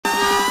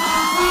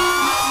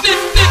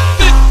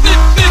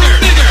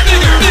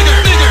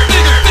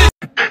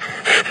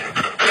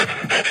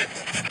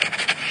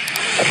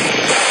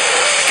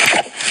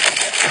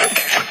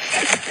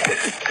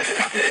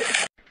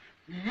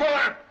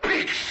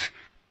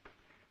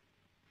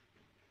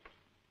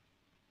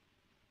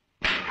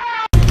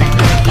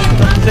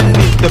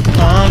the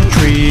palm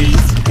trees.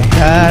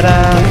 Cut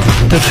out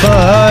the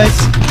boys,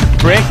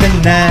 break the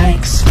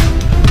necks,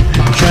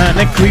 trying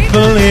to creep a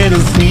little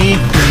sneak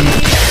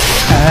peek.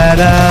 Cut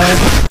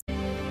out.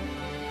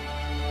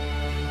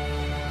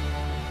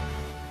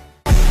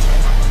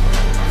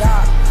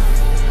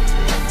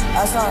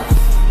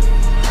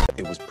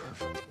 It was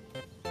perfect.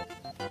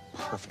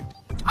 Perfect.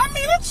 I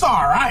mean, it's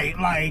alright,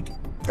 like...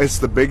 It's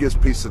the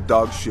biggest piece of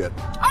dog shit.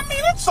 I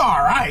mean, it's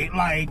alright,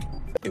 like...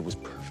 It was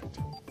perfect.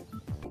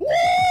 Woo!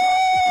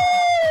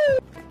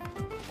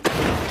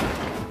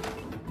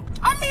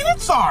 I mean,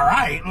 it's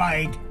alright,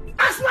 like...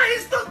 That's why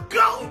he's the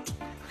GOAT!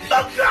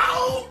 The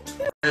GOAT!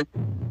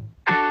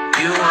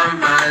 You want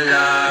my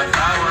love,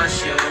 I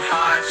want your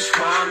heart. Just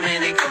for a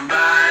minute,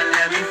 combine,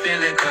 let me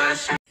feel it,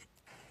 cause you...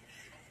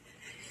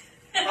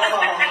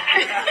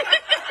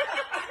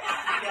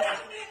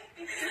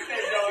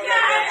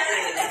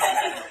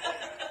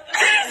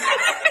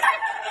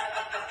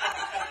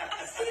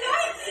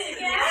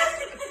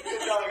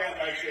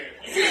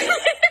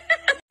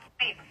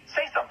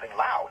 Say something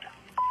loud.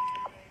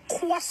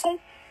 Croissant.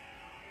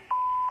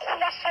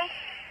 Croissant.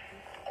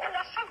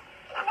 Croissant.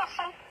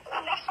 Croissant.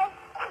 Croissant.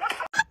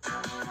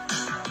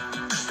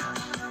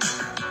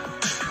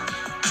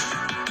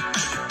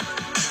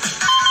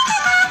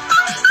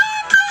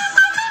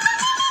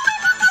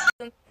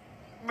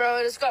 Bro,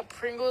 it's got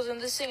Pringles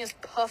and this thing is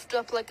puffed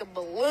up like a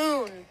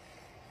balloon.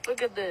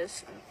 Look at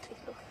this. Take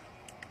it off.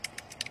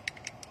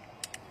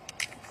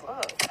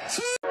 Fuck.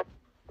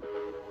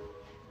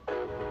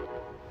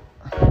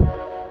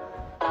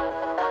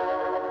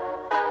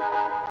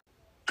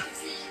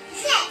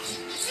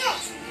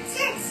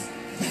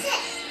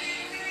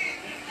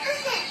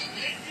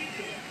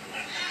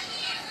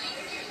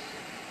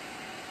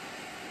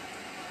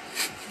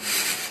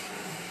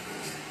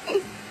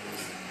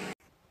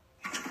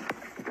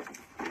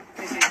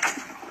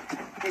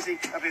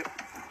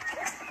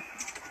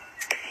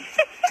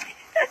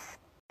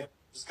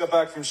 Just got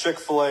back from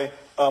Chick-fil-A.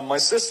 My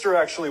sister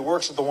actually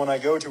works at the one I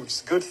go to, which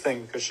is a good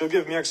thing, because she'll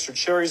give me extra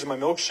cherries in my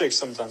milkshake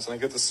sometimes, and I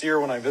get to see her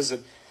when I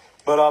visit.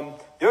 But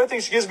the other thing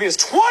she gives me is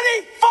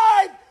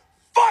 25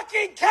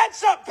 fucking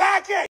ketchup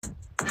packets!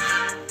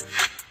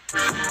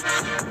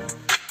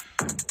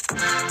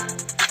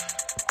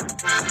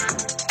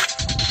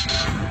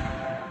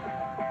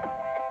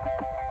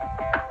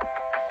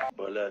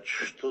 Блядь,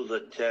 что за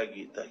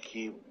тяги,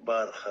 такие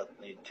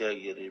бархатные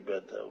тяги,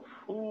 ребята.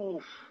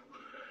 Фуф.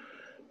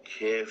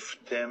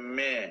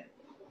 Кефтеме.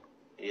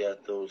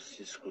 Я-то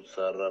сиску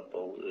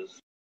царапал.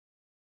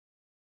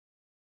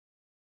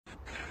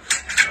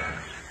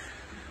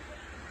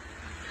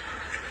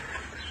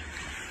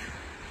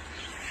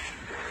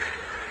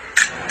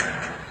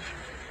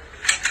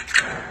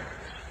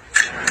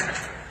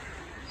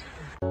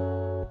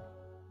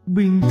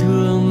 Bình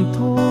thường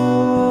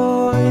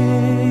thôi,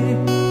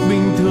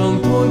 bình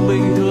thường thôi,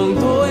 bình thường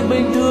thôi,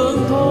 bình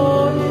thường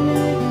thôi.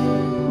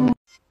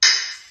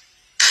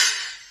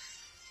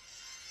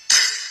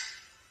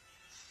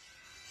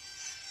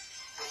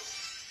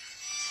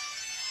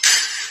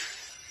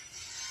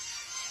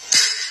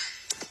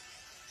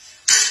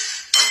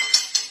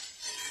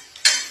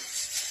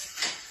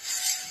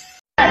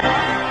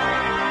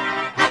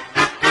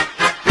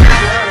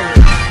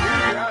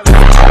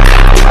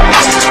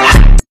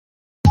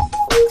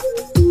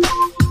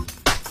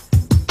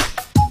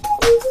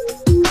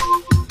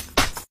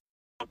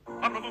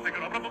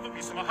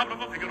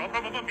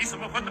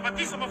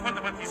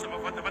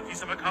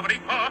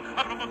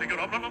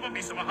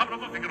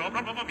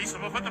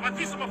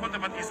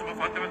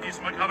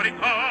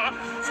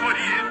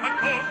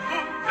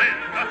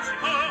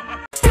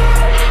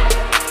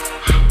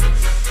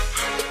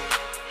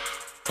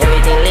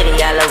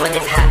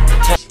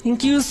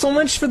 Thank you so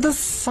much for the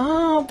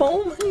sub.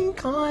 Oh my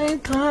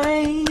god,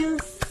 guys.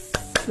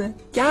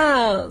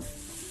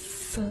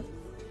 Yes.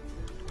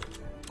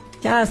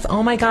 Yes,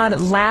 oh my god,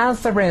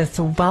 Lazarus,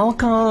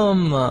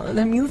 welcome.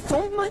 That means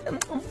so much.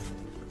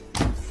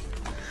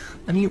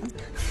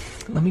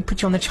 Let me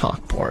put you on the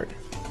chalkboard.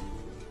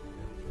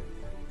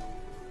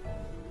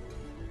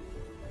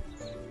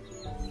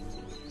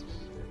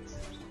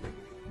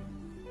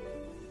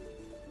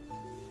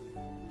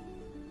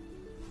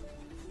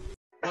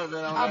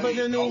 I put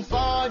the new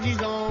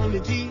 4G's on the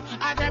G.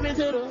 I trap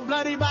into the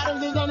bloody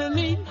bottles is on the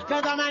knee.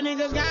 Cause all my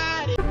niggas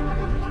got it.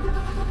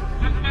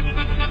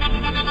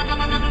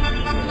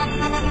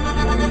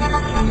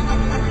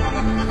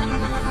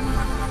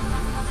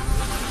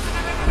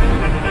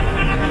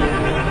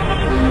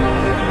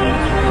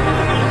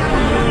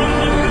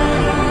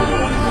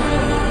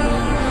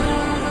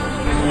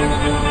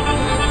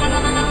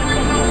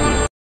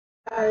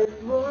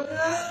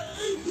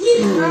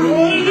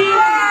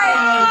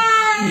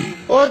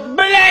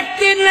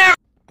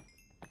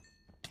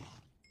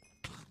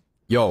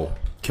 Yo,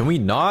 can we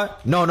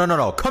not?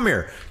 No, come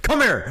here,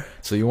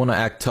 So you wanna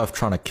act tough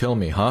trying to kill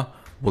me, huh?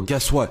 Well,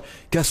 guess what?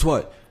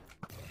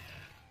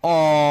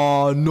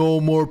 Aw, no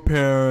more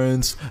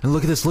parents. And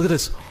look at this.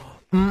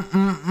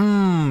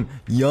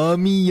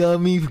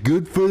 Yummy,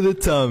 good for the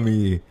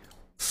tummy.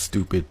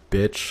 Stupid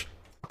bitch.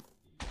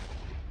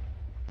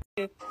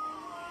 Are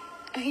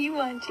you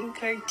watching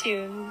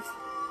cartoons?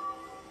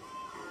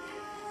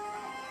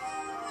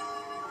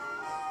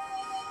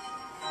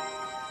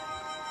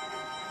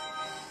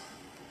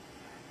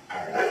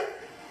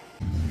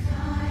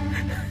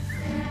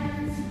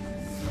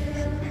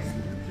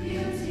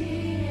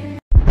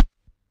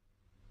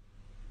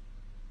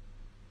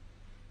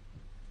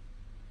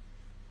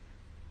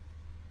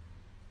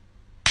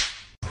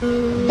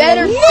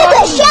 Better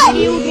fucking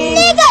video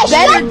games,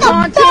 better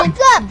content,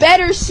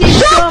 better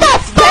system,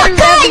 better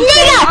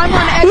everything. I'm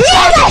on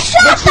Xbox,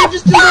 but you're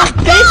just a little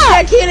bitch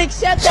that can't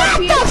accept that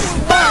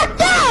PS1.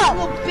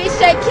 Little bitch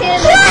that can't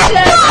accept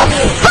it.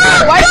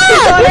 Why you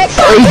on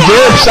Xbox? Hey,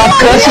 Burp, stop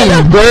cussing,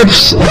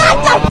 Burps.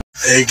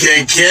 Hey,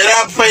 get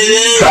up for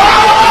this!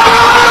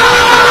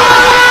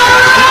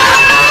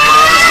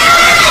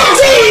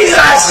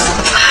 Jesus!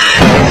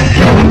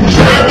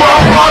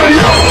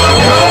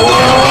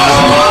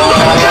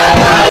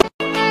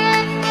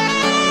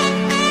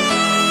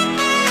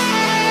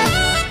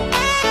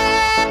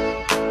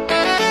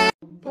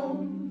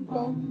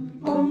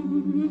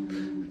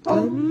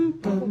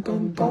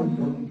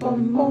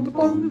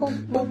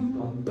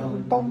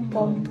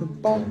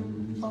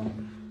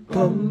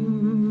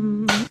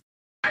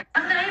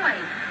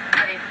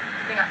 Vale,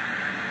 venga.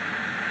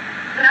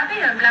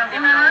 Rápido, en plan,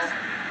 1, 2.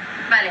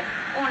 Vale,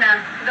 1,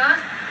 2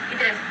 y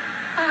 3.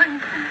 Ay,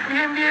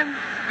 bien, bien,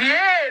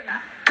 bien.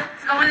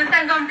 Como no es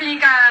tan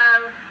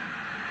complicado.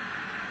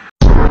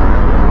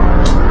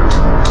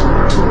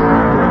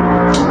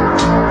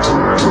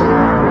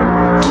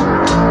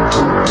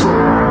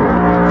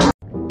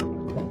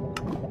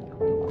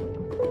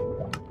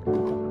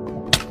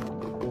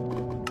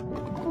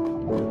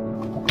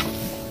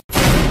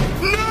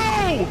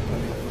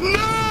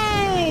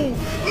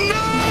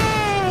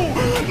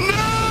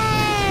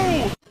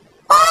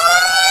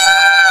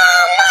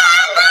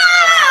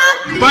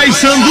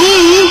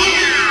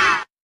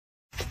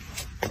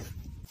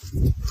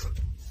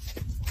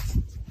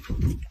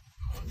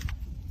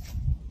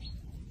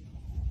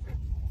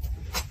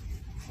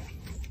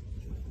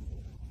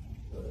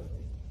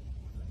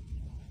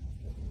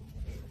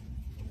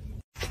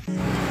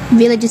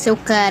 Vila de seu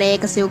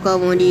careca, seu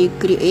calvão de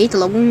cria. Eita,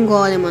 logo um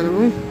gole, mano.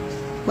 Vamos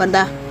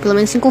guardar pelo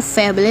menos 5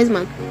 ferros, beleza,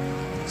 mano?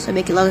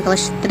 Saber aqui logo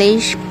aquelas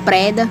 3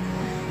 predas.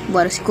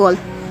 Bora, se cola.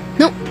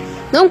 Não,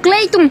 não,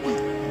 Cleiton!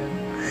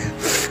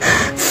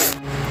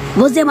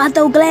 Você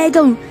matou o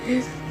Cleiton!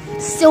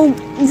 Seu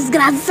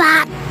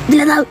desgraçado!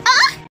 Filha da...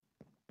 Ah!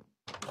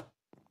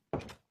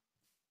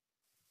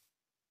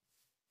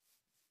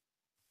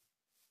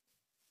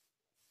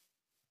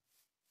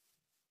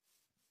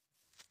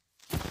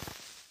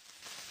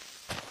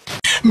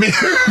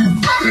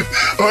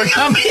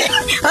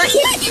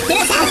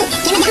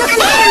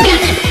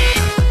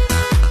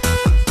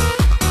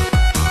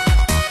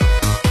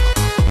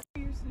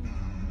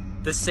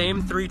 The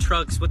same 3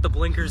 trucks with the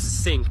blinkers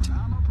synced.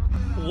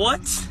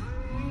 What?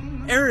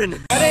 Aaron!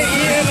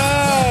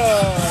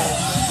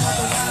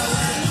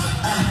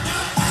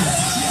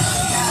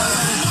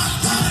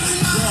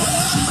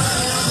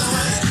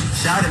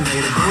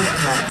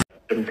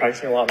 I've been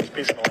practicing a lot of this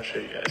piece and I want to show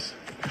you guys.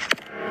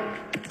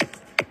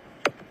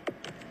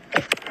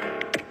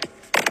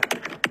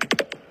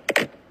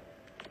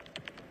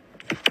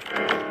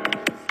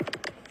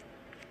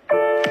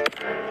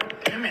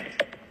 Damn it.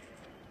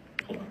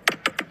 Hold on.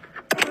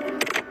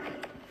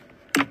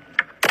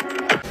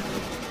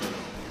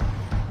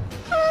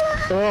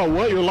 Oh,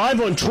 what? You're live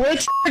on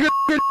Twitch?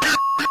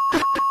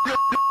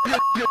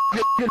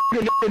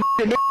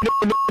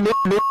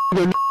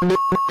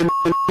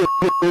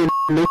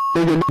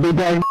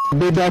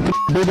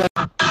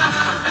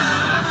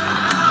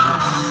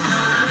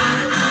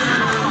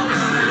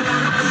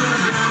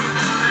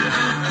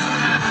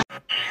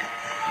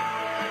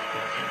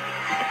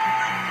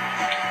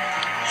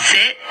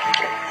 Sit.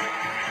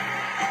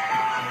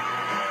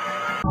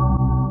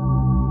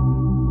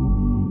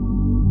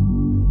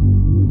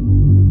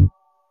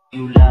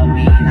 You love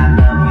me and I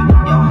love you.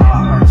 Your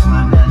heart hurts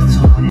my nuts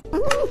too.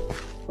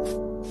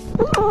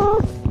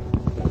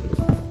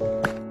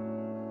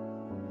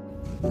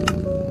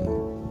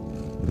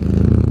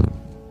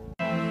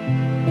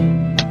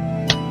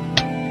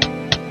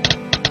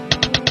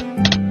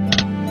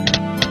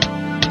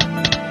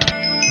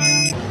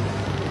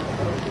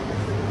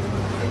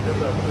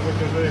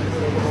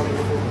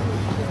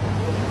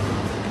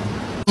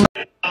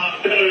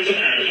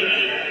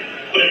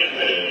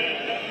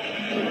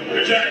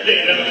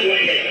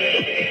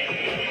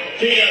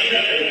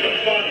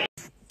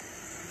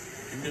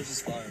 There's a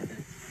spot right here.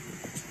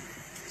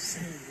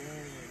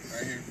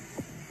 Right here.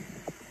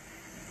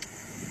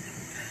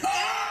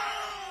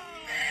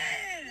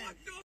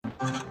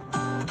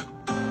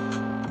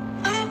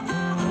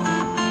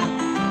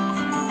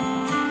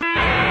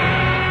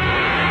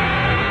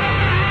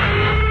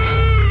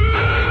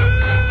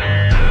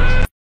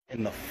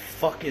 And the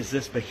fuck is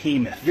this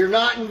behemoth? You're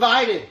not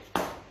invited.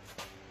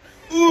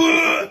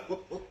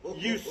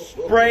 You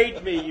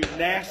sprayed me, you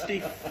nasty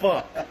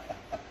fuck.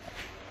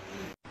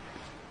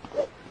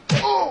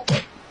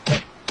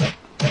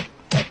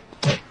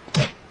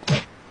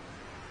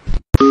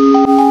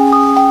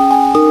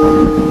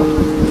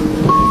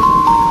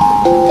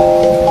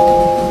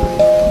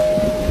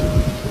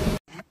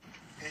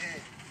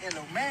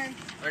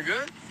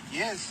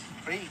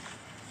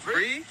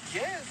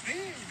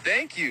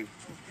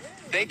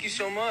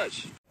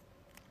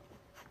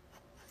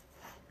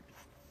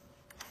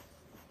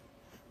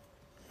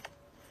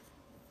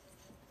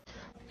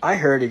 I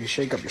heard if you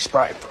shake up your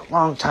Sprite for a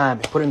long time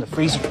and put it in the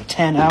freezer for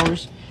 10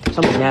 hours,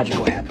 something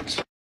magical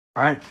happens.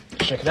 Alright,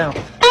 check it out.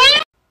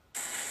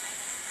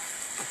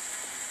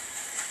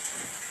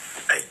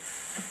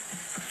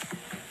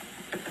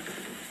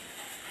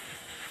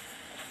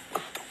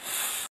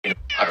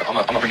 I'm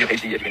gonna bring you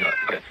HD if you know it.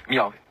 Okay.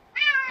 Meow.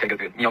 Okay,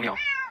 good. Meow, meow.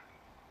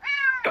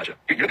 Gotcha.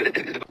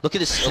 Look at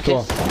this,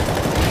 okay.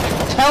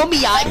 Tell me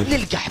يا ابن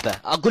القحبة.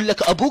 أقول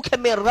لك أبوك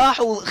من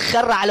راح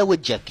وخر على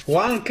وجهك.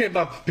 One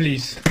kebab,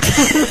 please.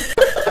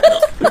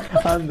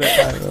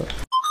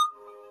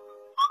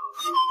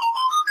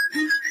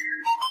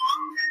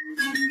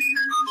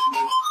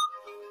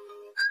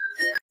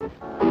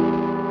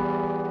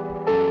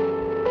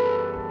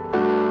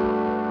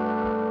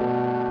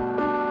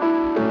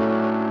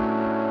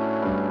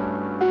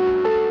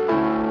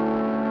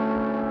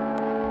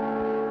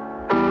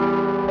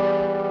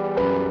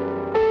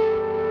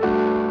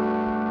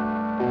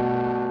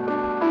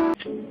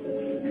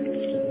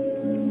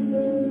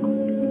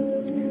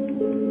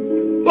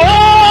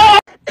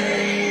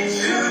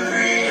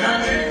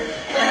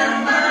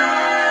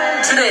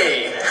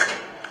 Today.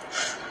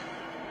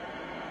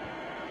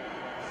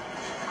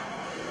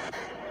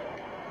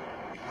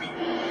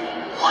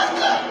 What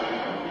the?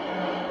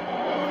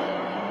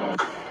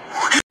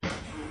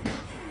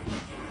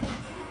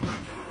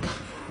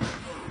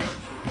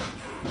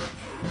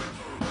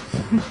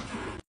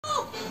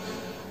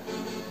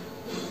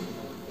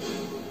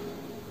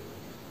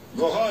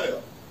 Go higher.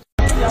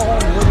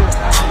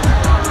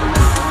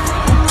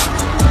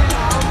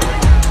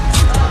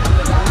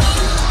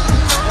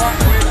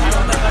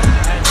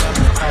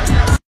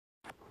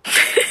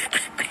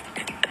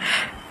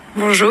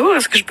 Bonjour,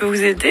 est-ce que je peux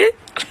vous aider?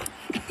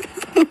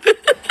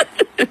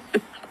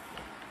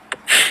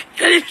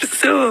 Allez,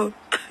 so.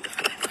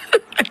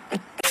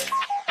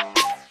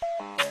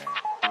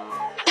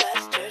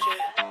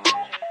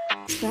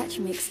 Scratch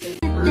mixed it.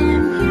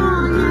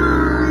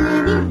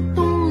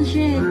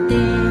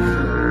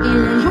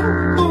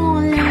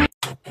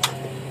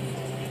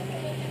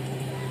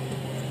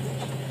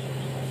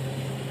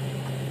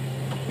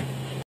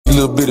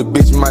 Little bit of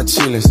bitch in my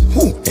chillin'.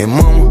 And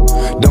mama,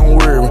 don't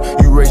worry,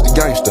 you raised the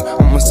gangster.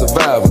 I'm a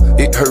survivor.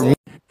 It hurt me.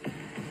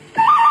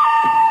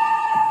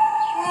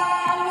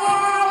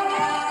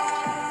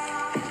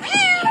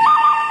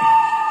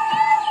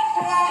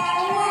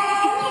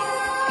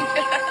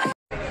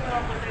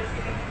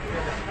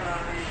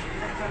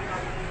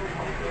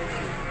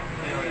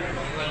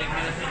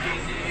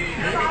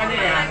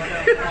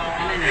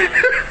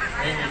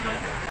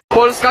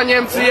 Polska,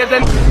 Niemcy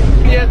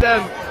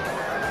 1-1.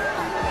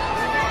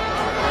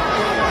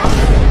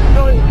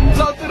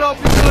 Co ty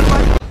robisz, kurwa?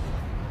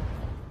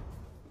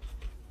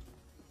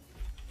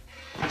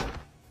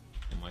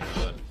 Oh my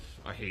god.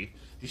 I hate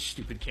these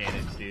stupid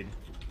cannons, dude.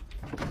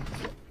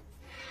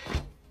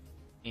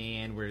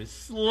 And we're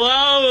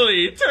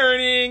slowly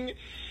turning,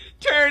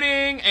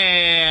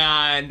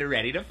 and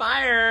ready to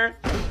fire.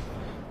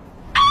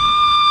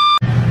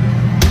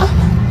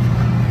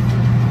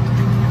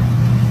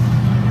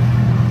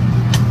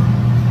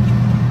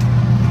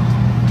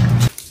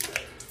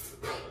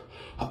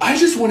 I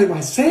just wanted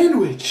my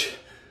sandwich.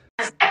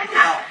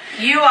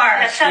 You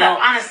are. Shut up,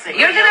 honestly.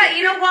 You're gonna,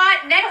 you know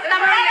what? Next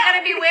summer you're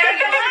gonna be wearing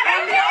your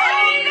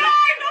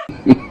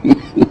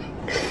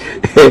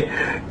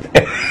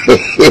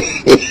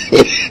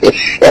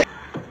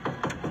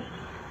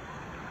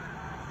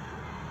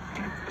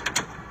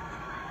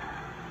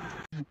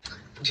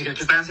Chica,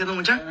 ¿qué estás haciendo,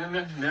 muchacha?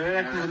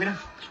 Mira.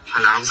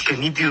 Jalamos, qué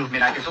nítido.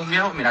 Mira que son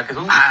míos, mira que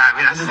son. Ah,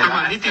 mira, este está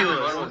más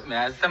nítido.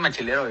 Mira, este está más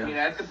chilero, yo.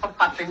 Mira, este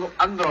papá, tengo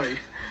Android.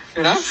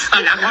 Mira.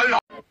 Jalamos.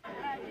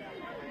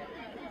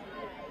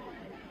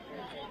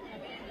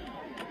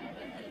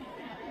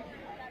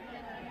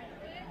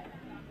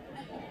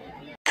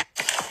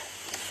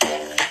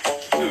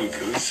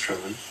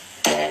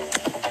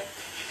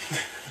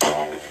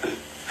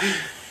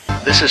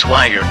 This is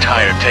why your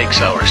tire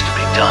takes hours to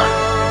be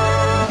done.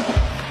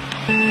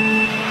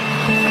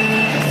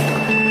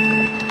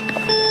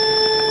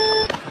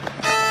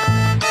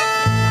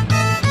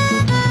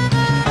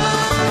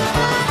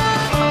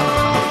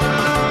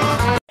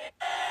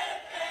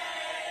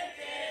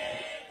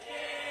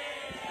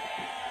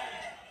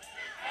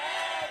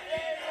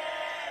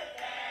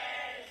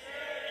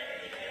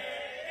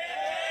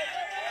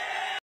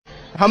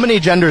 How many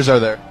genders are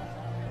there?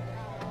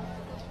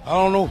 I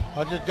don't know.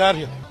 I just got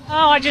here.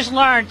 Oh, I just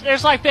learned.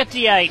 There's like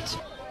 58.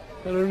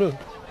 I don't know.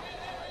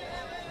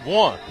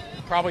 One.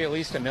 Probably at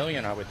least 1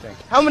 million, I would think.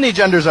 How many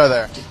genders are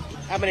there?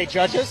 How many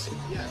judges?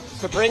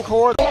 Supreme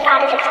Court.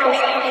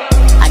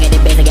 I get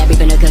it basic, got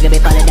beef in the cooker,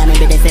 bit follow diamond,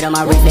 but they sit on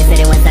my wrist. They said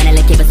it went sounding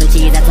like keep us some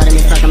cheese. I told them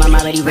it's fucking my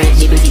mom already rich.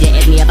 She just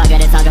asked me if I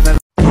got a talking for.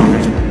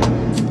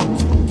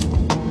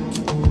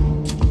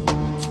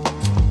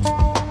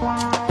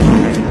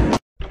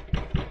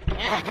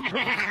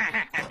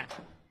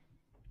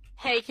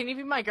 Hey, can you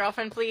be my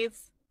girlfriend,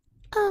 please?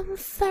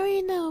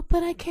 Sorry, no,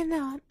 but I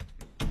cannot.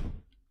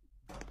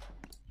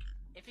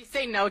 If you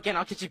say no again,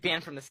 I'll get you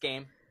banned from this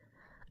game.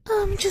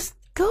 Just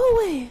go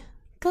away.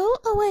 Go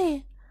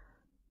away.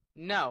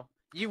 No,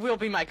 you will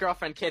be my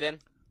girlfriend, kitten.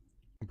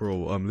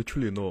 Bro, I'm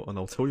literally not, and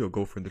I'll tell your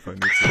girlfriend if I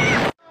meet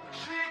her.